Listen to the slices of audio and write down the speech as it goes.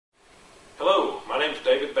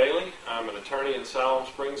I'm an attorney in Siloam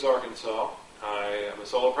Springs, Arkansas. I am a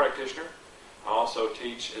solo practitioner. I also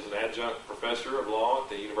teach as an adjunct professor of law at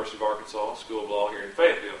the University of Arkansas School of Law here in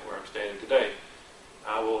Fayetteville, where I'm standing today.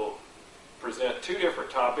 I will present two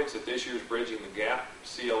different topics at this year's Bridging the Gap,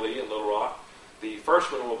 CLE in Little Rock. The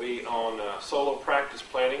first one will be on solo practice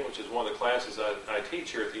planning, which is one of the classes I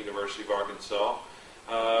teach here at the University of Arkansas.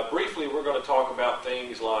 Briefly, we're going to talk about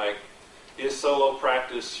things like, is solo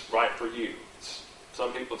practice right for you?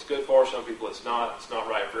 Some people it's good for, some people it's not. It's not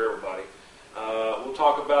right for everybody. We'll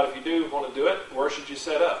talk about if you do want to do it, where should you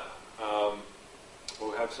set up?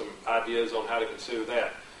 We'll have some ideas on how to consider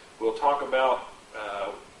that. We'll talk about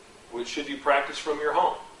should you practice from your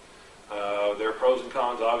home? There are pros and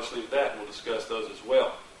cons, obviously, to that, and we'll discuss those as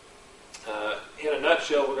well. In a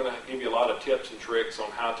nutshell, we're going to give you a lot of tips and tricks on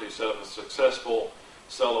how to set up a successful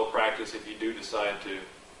solo practice if you do decide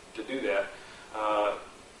to do that,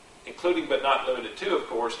 including but not limited to, of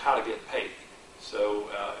course, how to get paid. So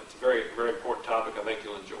it's a very, very important topic. I think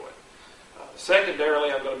you'll enjoy it.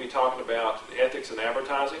 Secondarily, I'm going to be talking about the ethics in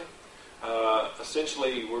advertising.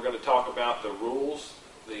 Essentially, we're going to talk about the rules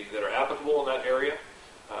that are applicable in that area.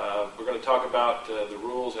 We're going to talk about the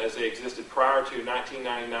rules as they existed prior to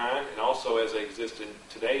 1999 and also as they exist in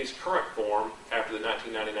today's current form after the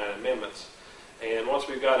 1999 amendments. And once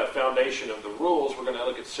we've got a foundation of the rules, we're going to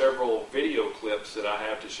look at several video clips that I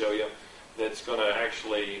have to show you that's going to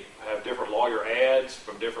actually have different lawyer ads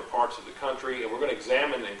from different parts of the country, and we're going to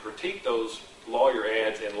examine and critique those lawyer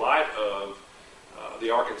ads in light of the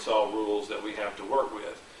Arkansas rules that we have to work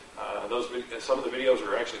with. Some of the videos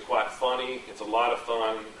are actually quite funny. It's a lot of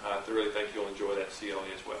fun. I really think you'll enjoy that CLE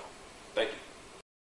as well. Thank you.